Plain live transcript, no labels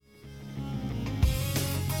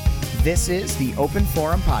This is the Open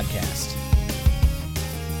Forum Podcast.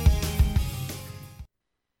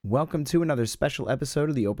 Welcome to another special episode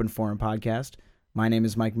of the Open Forum Podcast. My name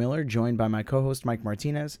is Mike Miller, joined by my co-host Mike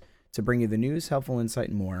Martinez, to bring you the news, helpful insight,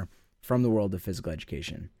 and more from the world of physical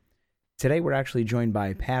education. Today we're actually joined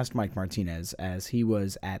by past Mike Martinez, as he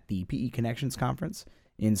was at the PE Connections Conference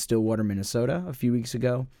in Stillwater, Minnesota a few weeks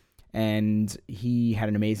ago, and he had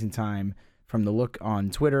an amazing time. From the look on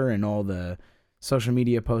Twitter and all the social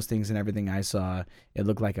media postings and everything I saw, it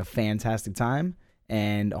looked like a fantastic time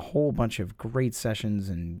and a whole bunch of great sessions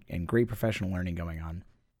and great professional learning going on.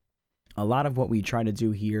 A lot of what we try to do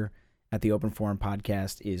here at the Open Forum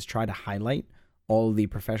Podcast is try to highlight all of the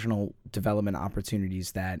professional development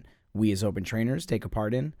opportunities that we as open trainers take a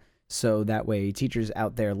part in, so that way teachers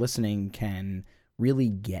out there listening can really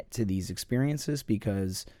get to these experiences,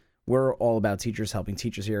 because we're all about teachers helping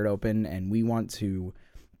teachers here at Open, and we want to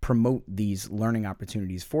promote these learning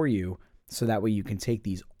opportunities for you so that way you can take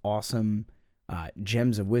these awesome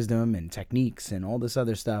gems of wisdom and techniques and all this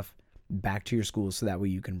other stuff back to your schools, so that way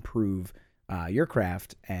you can improve your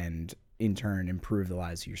craft and in turn improve the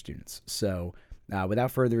lives of your students. So without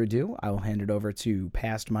further ado, I will hand it over to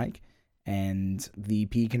past Mike and the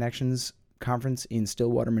PE Connections Conference in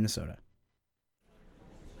Stillwater, Minnesota.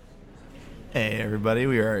 Hey everybody,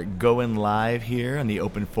 we are going live here on the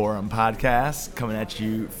Open Forum Podcast, coming at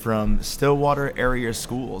you from Stillwater area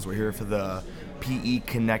schools. We're here for the PE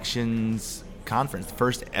Connections Conference,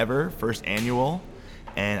 first annual,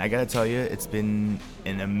 and I gotta tell you, it's been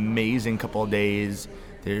an amazing couple of days.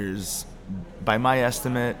 There's, by my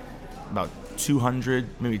estimate, about 200,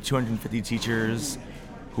 maybe 250 teachers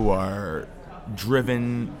who are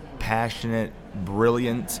driven, passionate,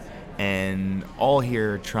 brilliant, and all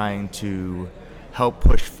here trying to help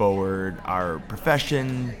push forward our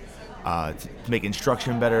profession, to make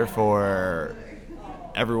instruction better for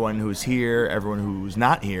everyone who's here, everyone who's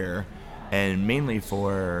not here, and mainly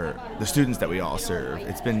for the students that we all serve.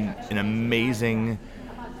 It's been an amazing,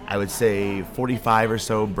 I would say, 45 or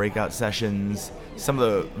so breakout sessions, some of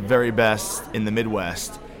the very best in the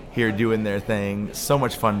Midwest here doing their thing. So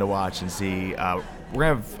much fun to watch and see. We're going to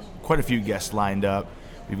have quite a few guests lined up.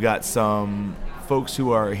 We've got some folks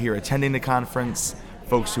who are here attending the conference,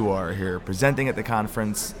 folks who are here presenting at the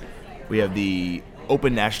conference. We have the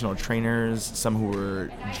Open National Trainers, some who were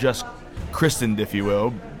just christened, if you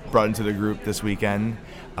will, brought into the group this weekend.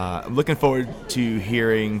 I'm looking forward to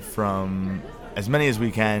hearing from as many as we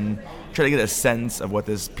can, try to get a sense of what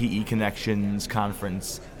this PE Connections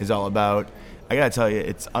Conference is all about. I gotta tell you,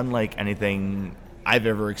 it's unlike anything I've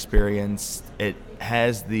ever experienced. It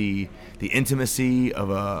has the intimacy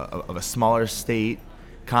of a smaller state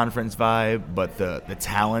conference vibe, but the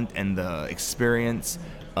talent and the experience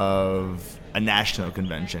of a national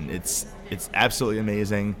convention. It's absolutely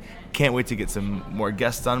amazing. Can't wait to get some more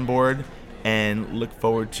guests on board, and look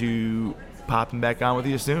forward to popping back on with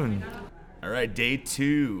you soon. All right, day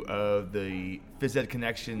 2 of the Phys Ed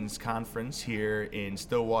Connections Conference here in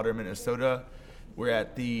Stillwater, Minnesota. We're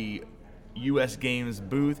at the U.S. Games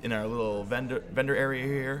booth in our little vendor area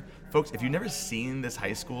here. Folks, if you've never seen this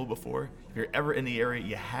high school before, if you're ever in the area,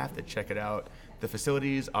 you have to check it out. The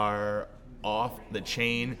facilities are off the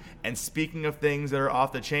chain. And speaking of things that are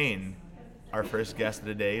off the chain, our first guest of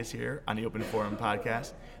the day is here on the Open Forum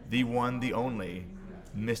Podcast, the one, the only,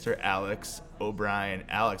 Mr. Alex O'Brien.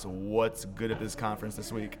 Alex, what's good at this conference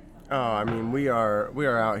this week? Oh, I mean, we are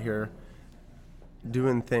out here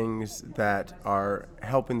doing things that are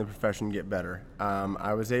helping the profession get better.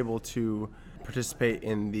 I was able to participate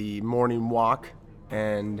in the morning walk,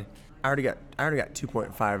 and I already got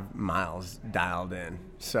 2.5 miles dialed in.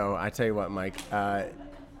 So I tell you what, Mike,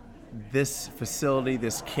 this facility,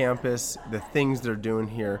 this campus, the things they're doing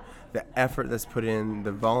here, the effort that's put in,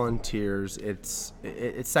 the volunteers, it's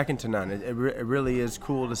second to none. It really is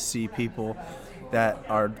cool to see people that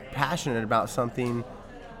are passionate about something,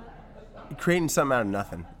 creating something out of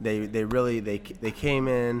nothing. They came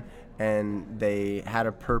in and they had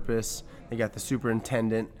a purpose. They got the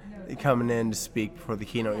superintendent coming in to speak for the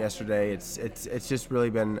keynote yesterday. It's just really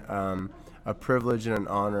been a privilege and an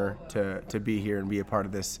honor to be here and be a part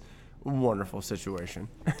of this wonderful situation.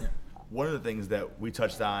 One of the things that we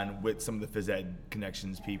touched on with some of the Phys Ed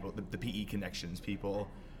Connections people, the PE Connections people,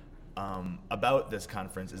 about this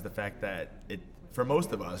conference is the fact that for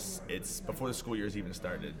most of us, it's before the school year's even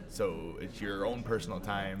started. So it's your own personal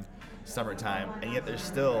time, summertime, and yet there's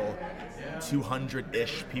still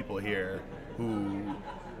 200-ish people here who,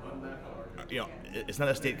 it's not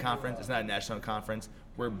a state conference, it's not a national conference.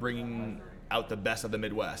 We're bringing out the best of the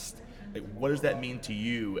Midwest. Like, what does that mean to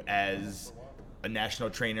you as a national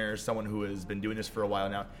trainer, someone who has been doing this for a while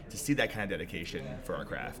now, to see that kind of dedication for our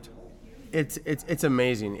craft? It's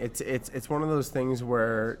amazing. It's one of those things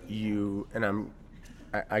where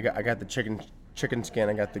I got the chicken skin.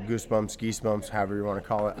 I got the goosebumps, however you want to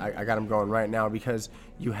call it. I got them going right now because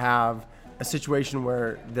you have a situation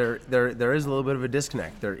where there is a little bit of a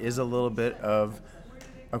disconnect. There is a little bit of,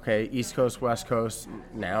 okay, East Coast, West Coast.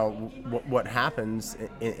 Now, what happens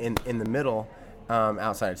in the middle,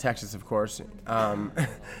 outside of Texas, of course,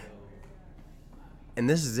 and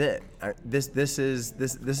this is it. This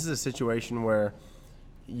is a situation where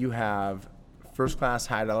you have first class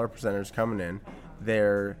high dollar presenters coming in.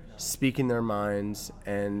 They're speaking their minds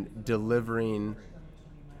and delivering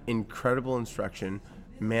incredible instruction,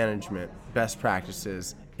 management, best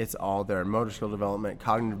practices. It's all there. Motor skill development,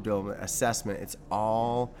 cognitive development, assessment. It's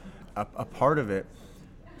all a part of it.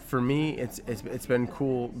 For me, it's been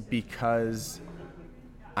cool because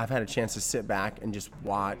I've had a chance to sit back and just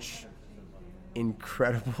watch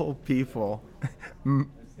incredible people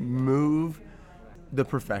move the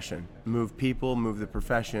profession, move people, move the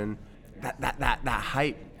profession. That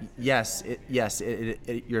hype. Yes,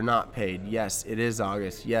 you're not paid. Yes, it is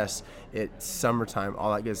August. Yes, it's summertime.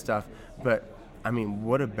 All that good stuff. But I mean,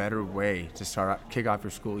 what a better way to kick off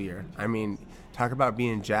your school year. I mean, talk about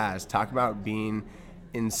being jazzed. Talk about being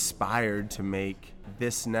inspired to make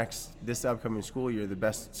this upcoming school year the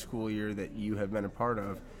best school year that you have been a part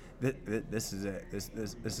of. This is it.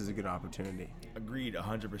 This is a good opportunity. Agreed,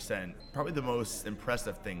 100%. Probably the most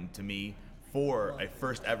impressive thing to me for a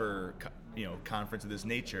first ever conference of this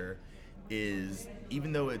nature is,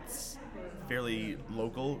 even though it's fairly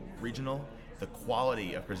local, regional, the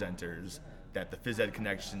quality of presenters that the Phys Ed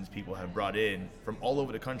Connections people have brought in from all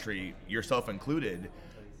over the country, yourself included.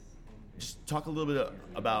 Just talk a little bit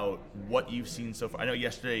about what you've seen so far. I know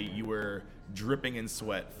yesterday you were dripping in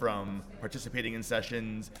sweat from participating in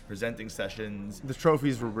sessions, presenting sessions. The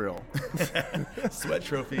trophies were real. Sweat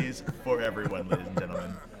trophies for everyone, ladies and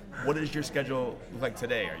gentlemen. What does your schedule look like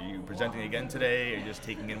today? Are you presenting again today? Are you just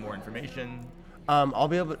taking in more information? I'll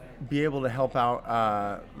be able to help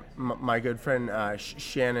out my good friend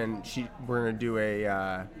Shannon. We're going to do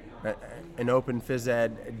an open phys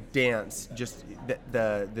ed dance, just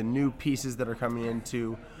the new pieces that are coming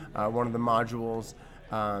into one of the modules.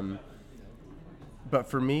 But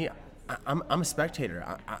for me, I'm a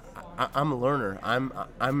spectator. I'm a learner.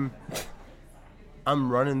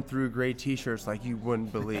 I'm running through gray T-shirts like you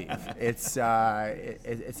wouldn't believe. It's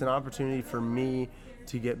an opportunity for me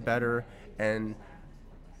to get better. And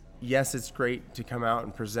yes, it's great to come out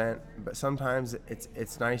and present, but sometimes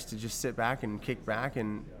it's nice to just sit back and kick back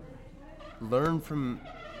and learn from,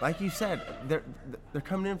 like you said, they're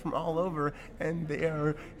coming in from all over and they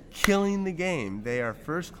are killing the game. They are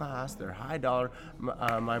first class. They're high dollar.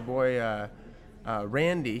 My boy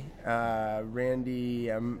Randy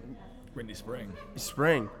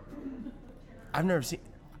Spring. I've never seen.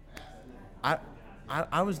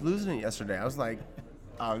 I was losing it yesterday. I was like,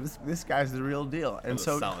 oh, this guy's the real deal. And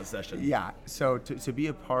so, solid session. Yeah. So to be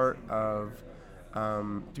a part of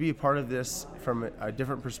this from a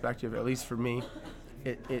different perspective, at least for me,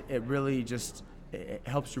 it really just it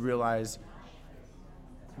helps you realize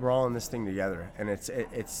we're all in this thing together, and it's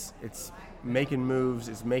making moves,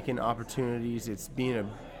 it's making opportunities, it's being a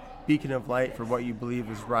beacon of light for what you believe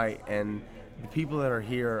is right, and the people that are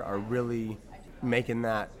here are really making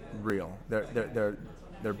that real.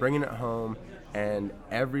 They're bringing it home, and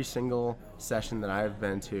every single session that I've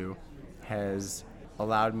been to has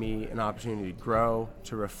allowed me an opportunity to grow,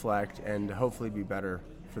 to reflect, and to hopefully be better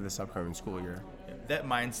for this upcoming school year. That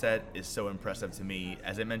mindset is so impressive to me.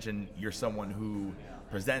 As I mentioned, you're someone who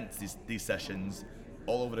presents these sessions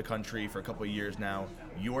all over the country for a couple of years now.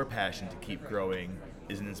 Your passion to keep growing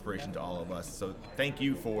is an inspiration to all of us. So thank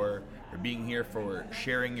you for being here, for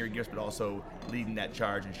sharing your gifts, but also leading that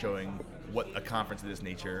charge and showing what a conference of this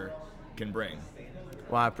nature can bring.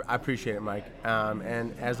 Well, I appreciate it, Mike.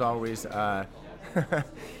 And as always, I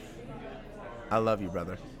love you,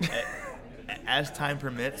 brother. As time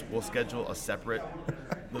permits, we'll schedule a separate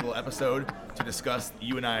little episode to discuss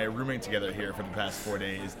you and I rooming together here for the past 4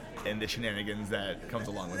 days and the shenanigans that comes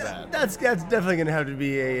along with that. That's definitely going to have to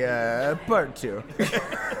be a part 2.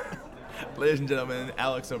 Ladies and gentlemen,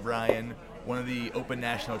 Alex O'Brien, one of the Open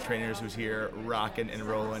National Trainers who's here rocking and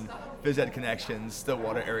rolling. Phys Ed Connections,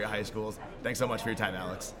 Stillwater Area High Schools. Thanks so much for your time,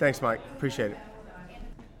 Alex. Thanks, Mike. Appreciate it.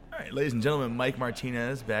 All right, ladies and gentlemen, Mike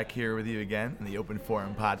Martinez back here with you again in the Open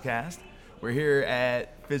Forum podcast. We're here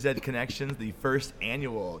at Phys Ed Connections, the first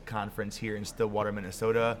annual conference here in Stillwater,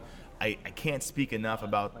 Minnesota. I can't speak enough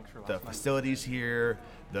about the facilities here,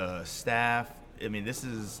 the staff. I mean, this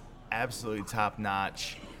is absolutely top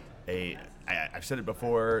notch. I've said it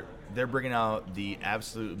before, they're bringing out the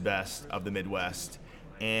absolute best of the Midwest.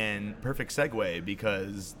 And perfect segue,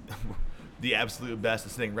 because the absolute best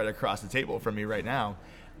is sitting right across the table from me right now.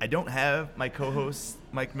 I don't have my co-host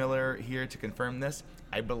Mike Miller here to confirm this.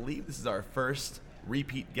 I believe this is our first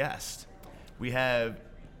repeat guest. We have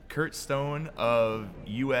Kurt Stone of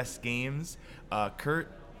US Games.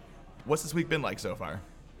 Kurt, what's this week been like so far?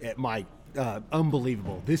 Mike,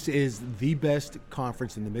 unbelievable. This is the best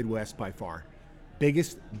conference in the Midwest by far.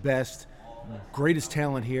 Biggest, best, greatest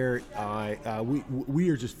talent here. We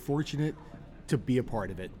are just fortunate to be a part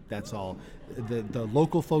of it. That's all. The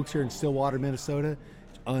local folks here in Stillwater, Minnesota,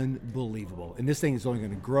 it's unbelievable. And this thing is only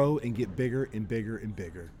going to grow and get bigger and bigger and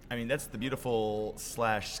bigger. I mean, that's the beautiful /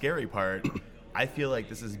 scary part. I feel like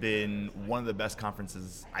this has been one of the best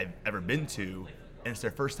conferences I've ever been to, and it's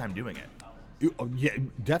their first time doing it. Yeah,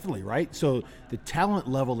 definitely, right? So the talent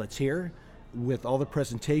level that's here with all the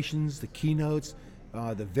presentations, the keynotes,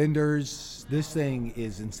 the vendors, this thing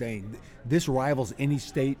is insane. This rivals any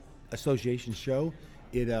state association show.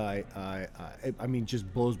 It, I mean,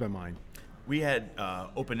 just blows my mind. We had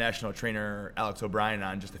Open National Trainer Alex O'Brien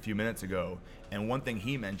on just a few minutes ago, and one thing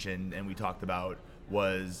he mentioned and we talked about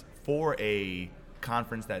was for a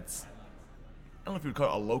conference that's, I don't know if you would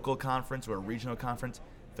call it a local conference or a regional conference,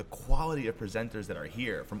 the quality of presenters that are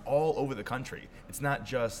here from all over the country. It's not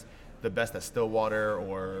just the best that Stillwater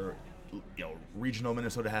or regional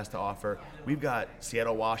Minnesota has to offer. We've got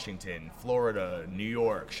Seattle, Washington, Florida, New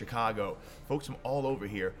York, Chicago, folks from all over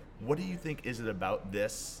here. What do you think is it about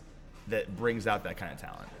this that brings out that kind of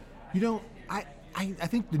talent? I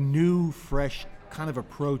think the new, fresh kind of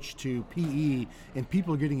approach to PE and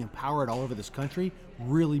people getting empowered all over this country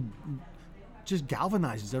really just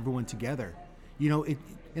galvanizes everyone together.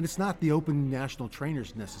 And it's not the Open National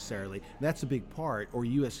Trainers necessarily. That's a big part, or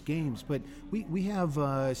U.S. Games. But we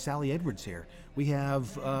have Sally Edwards here. We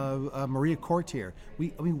have Maria Cort here.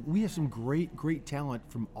 We have some great talent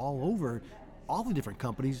from all over, all the different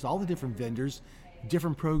companies, all the different vendors,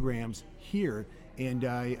 different programs here. And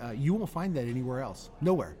you won't find that anywhere else,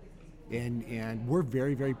 nowhere. And we're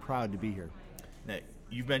very, very proud to be here. Now,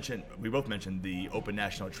 we both mentioned the Open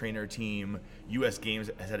National Trainer team. U.S. Games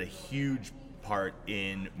has had a huge part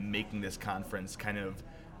in making this conference kind of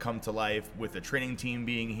come to life with the training team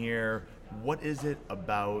being here. What is it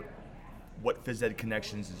about what Phys Ed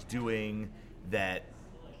Connections is doing that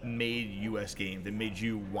made U.S. Games, that made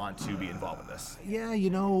you want to be involved with this? Yeah,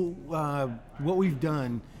 what we've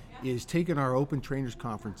done is taken our Open Trainers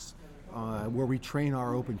Conference where we train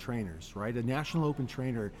our open trainers, right? A national open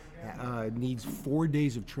trainer needs 4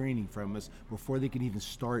 days of training from us before they can even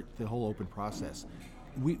start the whole open process.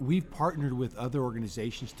 We've partnered with other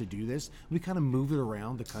organizations to do this. We kind of move it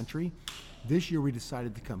around the country. This year we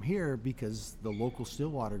decided to come here because the local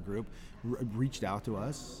Stillwater group reached out to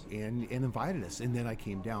us and invited us. And then I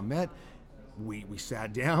came down, met. We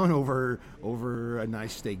sat down over a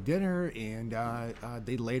nice steak dinner, and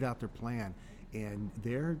they laid out their plan. And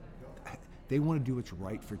they want to do what's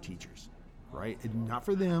right for teachers, right? And not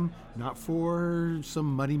for them, not for some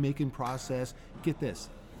money-making process. Get this.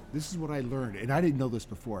 This is what I learned, and I didn't know this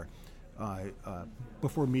before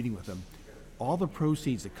meeting with them. All the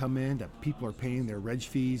proceeds that come in that people are paying their reg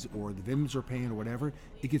fees or the vendors are paying or whatever,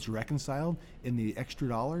 it gets reconciled, and the extra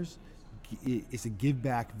dollars is a give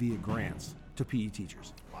back via grants to PE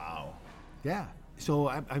teachers. Wow. Yeah. So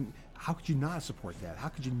how could you not support that? How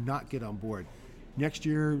could you not get on board? Next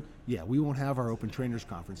year, yeah, we won't have our Open Trainers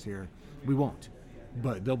Conference here. We won't.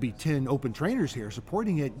 But there'll be 10 open trainers here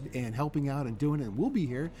supporting it and helping out and doing it. And we'll be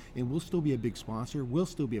here, and we'll still be a big sponsor. We'll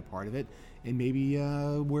still be a part of it. And maybe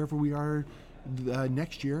wherever we are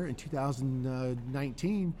next year in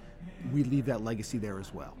 2019, we leave that legacy there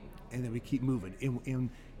as well. And then we keep moving. And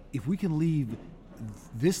if we can leave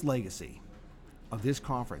this legacy of this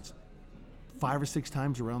conference 5 or 6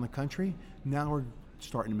 times around the country, now we're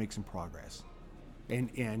starting to make some progress.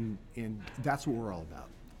 And that's what we're all about.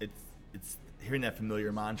 It's hearing that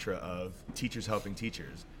familiar mantra of teachers helping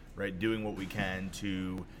teachers, right? Doing what we can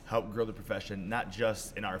to help grow the profession, not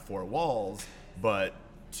just in our 4 walls, but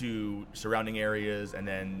to surrounding areas and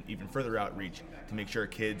then even further outreach to make sure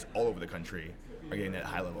kids all over the country are getting that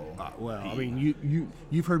high level. Well, PE. I mean,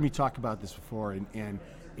 you've heard me talk about this before, and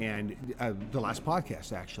the last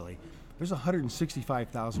podcast actually. There's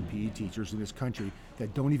 165,000 PE teachers in this country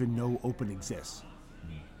that don't even know Open exists.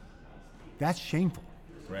 That's shameful.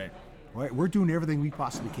 Right. Right, we're doing everything we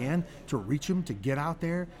possibly can to reach them, to get out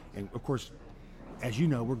there, and of course, as you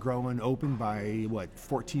know, we're growing Open by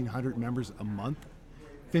 1,400 members a month,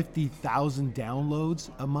 50,000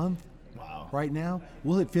 downloads a month. Wow. right now.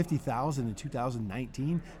 We'll hit 50,000 in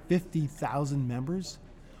 2019. 50,000 members.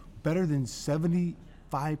 Better than 75%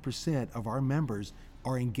 of our members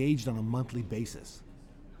are engaged on a monthly basis.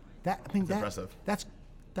 That's impressive.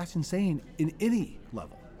 That's insane in any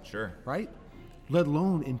level. Sure. Right? Let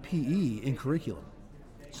alone in PE, in curriculum.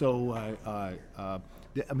 So,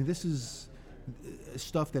 this is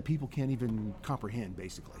stuff that people can't even comprehend,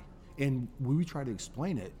 basically. And when we try to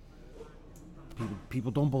explain it,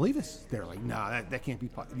 people don't believe us. They're like, no, that can't be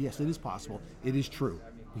possible. Yes, it is possible. It is true.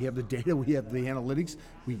 We have the data. We have the analytics.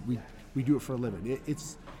 We do it for a living.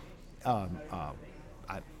 I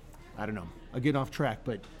don't know. I get off track,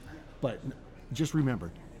 but just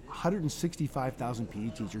remember, 165,000 PE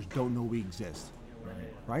teachers don't know we exist,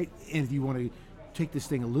 right? And if you want to take this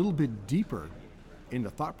thing a little bit deeper in the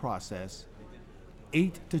thought process,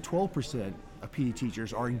 8 to 12% of PE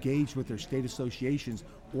teachers are engaged with their state associations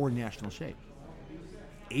or national shape.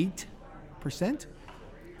 8%?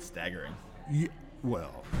 Staggering. Yeah,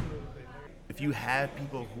 well, if you have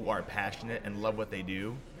people who are passionate and love what they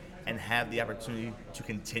do and have the opportunity to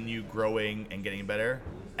continue growing and getting better,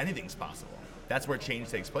 anything's possible. That's where change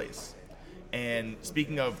takes place. And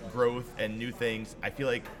speaking of growth and new things, I feel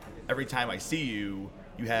like every time I see you,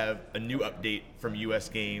 you have a new update from US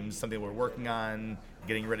Games, something we're working on,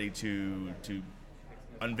 getting ready to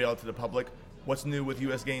unveil to the public. What's new with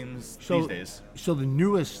US Games these days? So the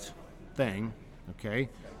newest thing, okay,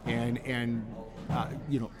 and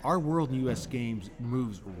our world in U.S. Games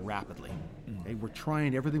moves rapidly. Okay? We're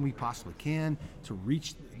trying everything we possibly can to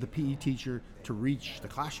reach the PE teacher, to reach the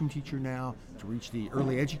classroom teacher now, to reach the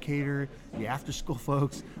early educator, the after-school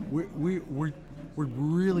folks. We're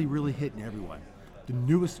really, really hitting everyone. The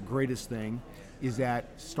newest, greatest thing is that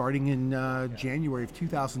starting in January of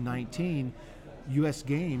 2019, U.S.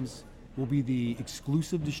 Games will be the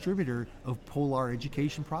exclusive distributor of Polar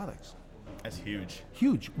Education products. That's huge.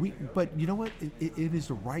 Huge. But you know what? It is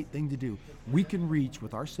the right thing to do. We can reach,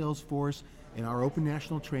 with our sales force and our open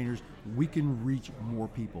national trainers, we can reach more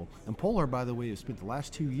people. And Polar, by the way, has spent the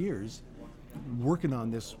last 2 years working on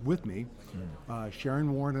this with me.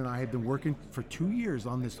 Sharon Warren and I have been working for 2 years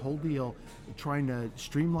on this whole deal, trying to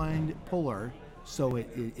streamline Polar so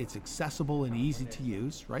it's accessible and easy to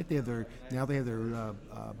use, right? They have their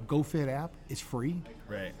GoFit app. It's free.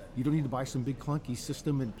 Right. You don't need to buy some big clunky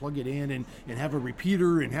system and plug it in and have a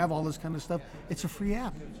repeater and have all this kind of stuff. It's a free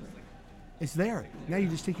app. It's there. Now you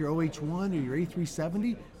just take your OH1 or your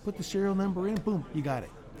A370, put the serial number in, boom, you got it.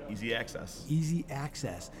 Easy access. Easy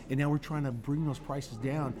access. And now we're trying to bring those prices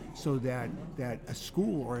down so that a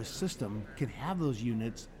school or a system can have those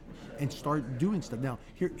units and start doing stuff. Now,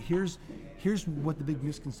 here's what the big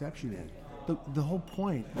misconception is. The whole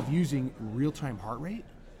point of using real-time heart rate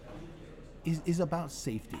is about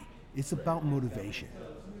safety. It's about motivation,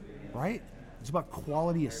 right? It's about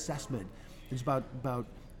quality assessment. It's about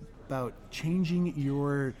changing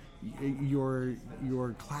your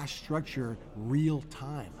class structure real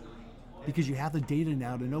time, because you have the data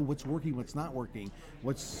now to know what's working, what's not working,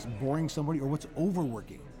 what's boring somebody, or what's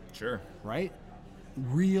overworking. Sure. Right?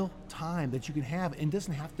 Real time that you can have, and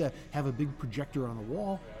doesn't have to have a big projector on the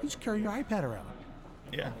wall. You just carry your iPad around.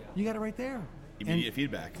 Yeah. You got it right there. Immediate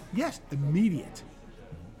feedback. Yes, immediate.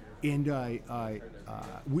 And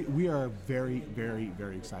we are very, very,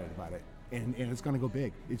 very excited about it. And it's going to go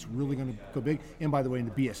big. It's really going to go big. And by the way, in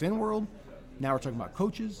the BSN world, now we're talking about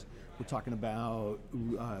coaches. We're talking about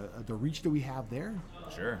the reach that we have there.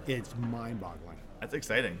 Sure. It's mind-boggling. That's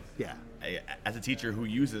exciting. Yeah. As a teacher who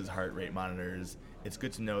uses heart rate monitors, it's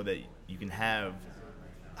good to know that you can have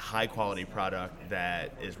high-quality product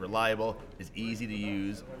that is reliable, is easy to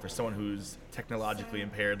use for someone who's technologically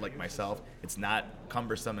impaired like myself. It's not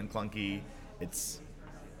cumbersome and clunky. It's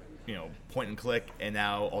point and click, and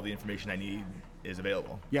now all the information I need is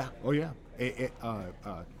available. Yeah. Oh, yeah.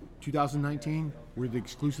 2019, we're the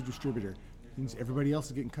exclusive distributor. Means everybody else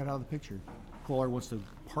is getting cut out of the picture. Polar wants to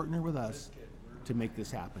partner with us to make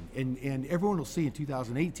this happen. And everyone will see in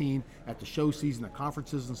 2018 at the show season, the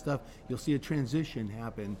conferences and stuff, you'll see a transition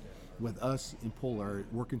happen with us and Polar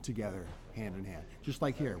working together hand in hand. Just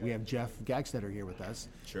like here, we have Jeff Gagstetter here with us.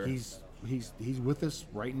 Sure. He's with us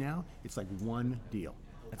right now. It's like one deal.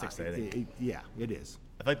 That's exciting. Yeah, it is.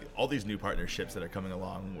 I feel like all these new partnerships that are coming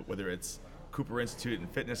along, whether it's Cooper Institute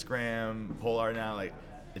and FitnessGram, Polar now, like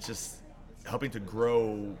it's just helping to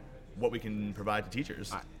grow what we can provide to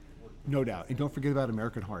teachers. No doubt. And don't forget about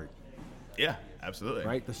American Heart. Yeah, absolutely.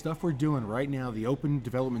 Right? The stuff we're doing right now, the open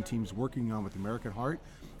development team's working on with American Heart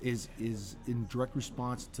is in direct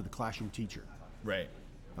response to the classroom teacher. Right.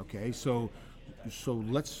 Okay, so So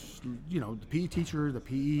let's, the PE teacher, the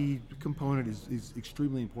PE component is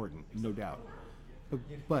extremely important, no doubt.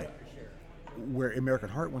 But where American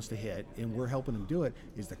Heart wants to hit, and we're helping them do it,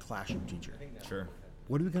 is the classroom teacher. Sure.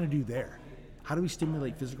 What are we going to do there? How do we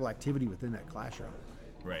stimulate physical activity within that classroom?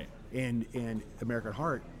 Right. And American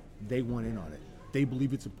Heart, they want in on it. They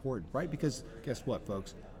believe it's important, right? Because guess what,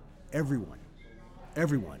 folks? Everyone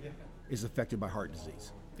is affected by heart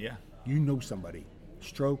disease. Yeah. You know somebody,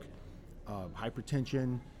 stroke,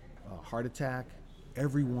 hypertension, heart attack.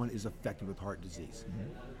 Everyone is affected with heart disease.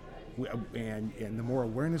 And the more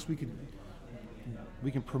awareness we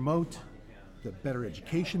can promote, the better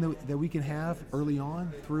education that we can have early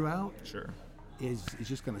on throughout. Sure. Is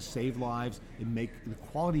just going to save lives and make the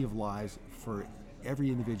quality of lives for every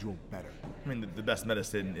individual better. I mean, the best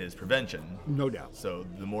medicine is prevention. No doubt. So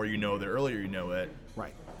the more you know, the earlier you know it,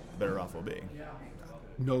 Right. the better off we'll be.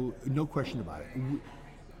 No question about it.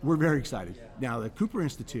 We're very excited. Now, the Cooper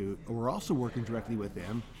Institute, we're also working directly with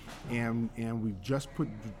them, and we've just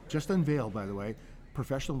unveiled, by the way,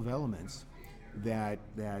 professional developments that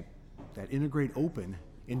integrate open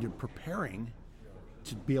into preparing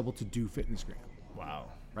to be able to do FitnessGram. Wow.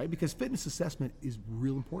 Right? Because fitness assessment is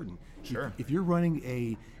real important. Sure. If you're running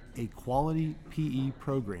a quality PE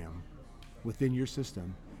program within your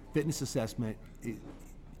system, fitness assessment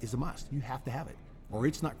is a must. You have to have it, or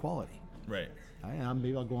it's not quality. Right.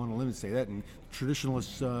 Maybe I'll go on a limb and say that, and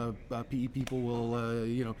traditionalist PE people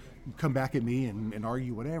will, come back at me and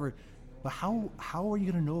argue whatever. But how are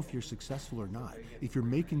you going to know if you're successful or not? If you're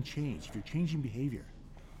making change, if you're changing behavior,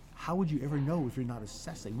 how would you ever know if you're not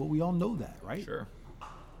assessing? Well, we all know that, right? Sure.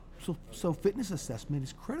 So fitness assessment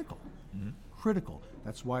is critical. Mm-hmm. Critical.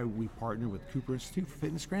 That's why we partner with Cooper Institute for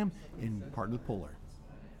FitnessGram and partner with Polar.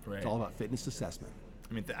 Right. It's all about fitness assessment.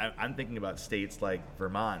 I mean, I'm thinking about states like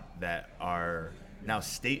Vermont that are now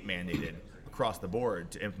state mandated across the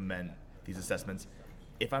board to implement these assessments.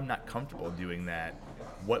 If I'm not comfortable doing that,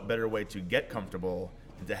 what better way to get comfortable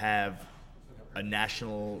than to have a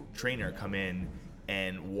national trainer come in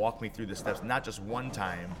and walk me through the steps, not just one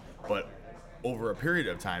time, but over a period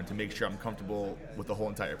of time to make sure I'm comfortable with the whole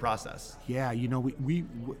entire process. Yeah, we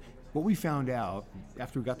what we found out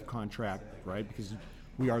after we got the contract, right? Because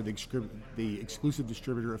we are the exclusive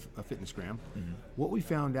distributor of FitnessGram. Mm-hmm. What we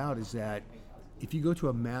found out is that if you go to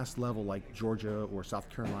a mass level like Georgia or South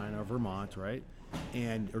Carolina or Vermont, right,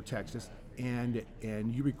 or Texas, and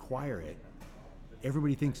you require it,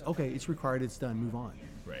 everybody thinks, okay, it's required, it's done, move on.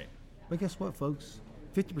 Right. But guess what, folks?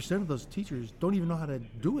 50% of those teachers don't even know how to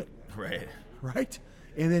do it. Right. Right?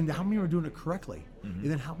 And then how many are doing it correctly? Mm-hmm.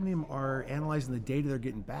 And then how many of them are analyzing the data they're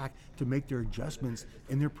getting back to make their adjustments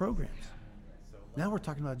in their programs? Now we're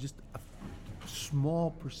talking about just a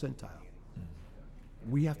small percentile.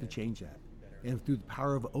 Mm-hmm. We have to change that. And through the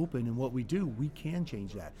power of open and what we do, we can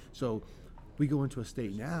change that. So we go into a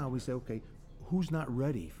state now, we say, okay, who's not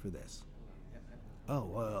ready for this?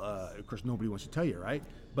 Of course, nobody wants to tell you, right?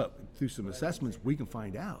 But through some assessments, we can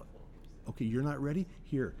find out. Okay, you're not ready?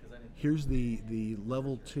 Here's the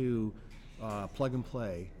level 2 plug and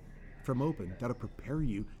play from open that'll prepare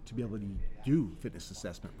you to be able to do fitness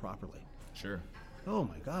assessment properly. Sure. Oh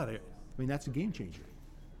my God, I mean, that's a game changer.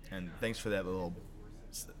 And thanks for that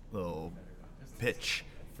little pitch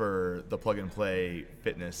for the plug and play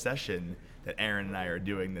fitness session that Aaron and I are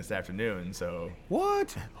doing this afternoon. So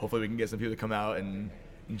what? Hopefully we can get some people to come out and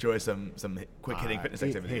enjoy some quick hitting fitness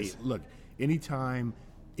activities. Hey, look, anytime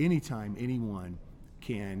anyone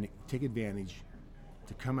can take advantage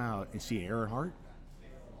to come out and see Aaron Hart,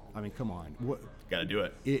 I mean, come on. Got to do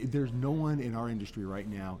it. There's no one in our industry right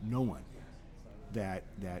now, no one that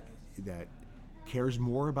cares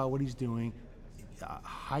more about what he's doing,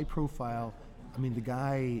 high profile. I mean, the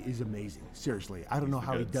guy is amazing. Seriously, I don't know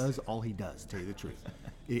how he does all he does. To tell you the truth,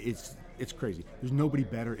 it's crazy. There's nobody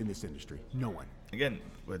better in this industry. No one. Again,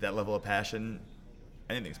 with that level of passion,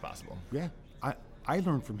 anything's possible. Yeah, I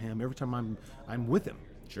learn from him every time I'm with him.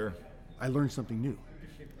 Sure. I learn something new.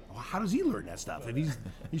 Well, how does he learn that stuff? If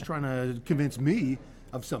he's trying to convince me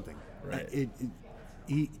of something. Right.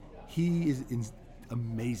 He is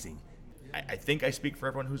amazing. I think I speak for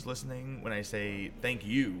everyone who's listening when I say thank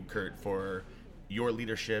you, Kurt, for your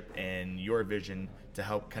leadership and your vision to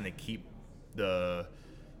help kind of keep the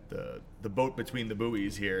boat between the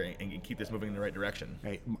buoys here and keep this moving in the right direction.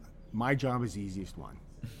 Hey, my job is the easiest one.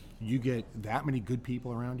 You get that many good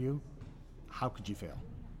people around you, how could you fail?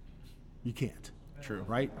 You can't. True.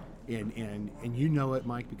 Right? And you know it,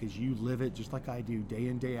 Mike, because you live it just like I do, day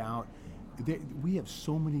in, day out. We have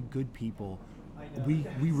so many good people. We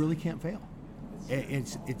really can't fail.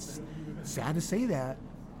 And it's sad to say that.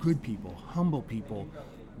 Good people, humble people,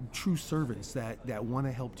 true servants that want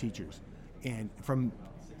to help teachers, and from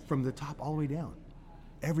the top all the way down,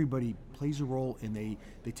 everybody plays a role, and they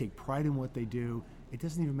take pride in what they do. It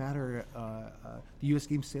doesn't even matter the U.S.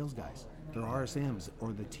 Games sales guys, their RSMs,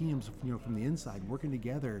 or the teams from the inside working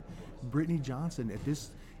together. Brittany Johnson at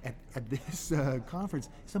this conference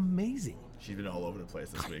is amazing. She's been all over the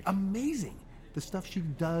place this week. Amazing, the stuff she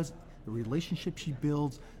does, the relationship she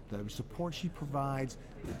builds, the support she provides,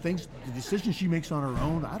 the decisions she makes on her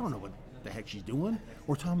own. I don't know what the heck she's doing,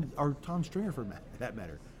 or Tom Stringer for that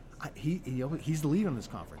matter. He's the lead on this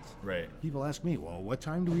conference. Right. People ask me, well, what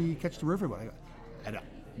time do we catch the river?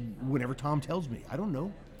 Whenever Tom tells me, I don't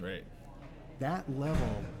know. Right. That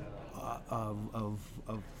level of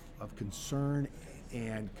concern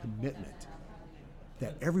and commitment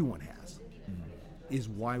that everyone has is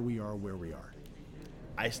why we are where we are.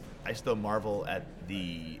 I still marvel at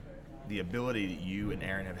the ability that you and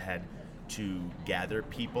Aaron have had to gather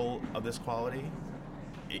people of this quality.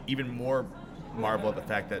 Even more marvel at the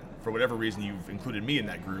fact that for whatever reason you've included me in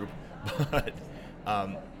that group, but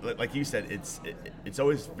like you said, it's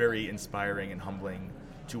always very inspiring and humbling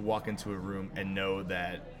to walk into a room and know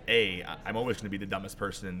that I'm always going to be the dumbest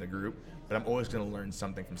person in the group, but I'm always going to learn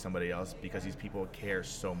something from somebody else, because these people care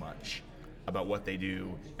so much about what they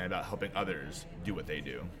do and about helping others do what they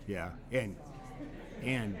do. Yeah, and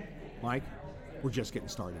Mike, we're just getting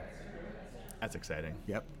started. That's exciting.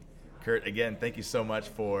 Yep. Kurt, again, thank you so much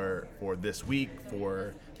for this week,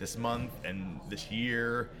 for this month, and this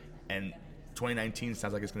year. And 2019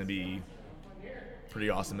 sounds like it's going to be pretty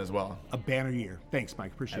awesome as well. A banner year. Thanks,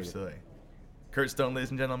 Mike. Appreciate it. Absolutely. Kurt Stone, ladies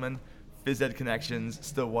and gentlemen, Phys Ed Connections,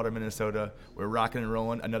 Stillwater, Minnesota. We're rocking and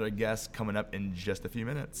rolling. Another guest coming up in just a few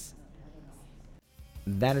minutes.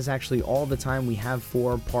 That is actually all the time we have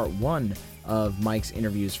for part 1 of Mike's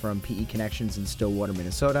interviews from PE Connections in Stillwater,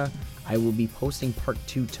 Minnesota. I will be posting part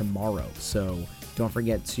 2 tomorrow, so don't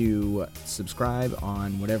forget to subscribe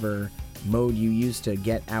on whatever mode you use to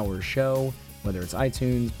get our show, whether it's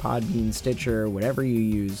iTunes, Podbean, Stitcher, whatever you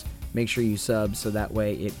use. Make sure you sub so that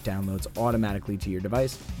way it downloads automatically to your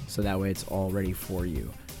device, so that way it's all ready for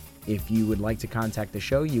you. If you would like to contact the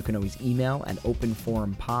show, you can always email at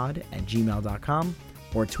openforumpod@gmail.com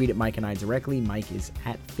or tweet at Mike and I directly. Mike is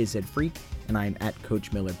at PhysEdFreak, and I'm at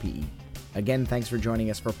Coach Miller PE. Again, thanks for joining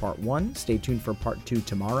us for part 1. Stay tuned for part 2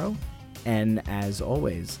 tomorrow. And as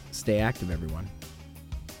always, stay active, everyone.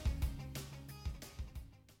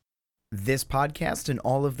 This podcast and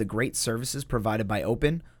all of the great services provided by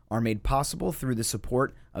Open are made possible through the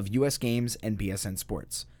support of U.S. Games and BSN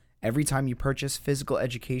Sports. Every time you purchase physical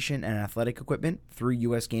education and athletic equipment through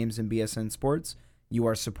U.S. Games and BSN Sports, you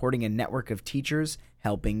are supporting a network of teachers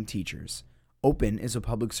helping teachers. Open is a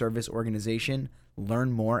public service organization.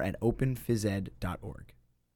 Learn more at openphysed.org.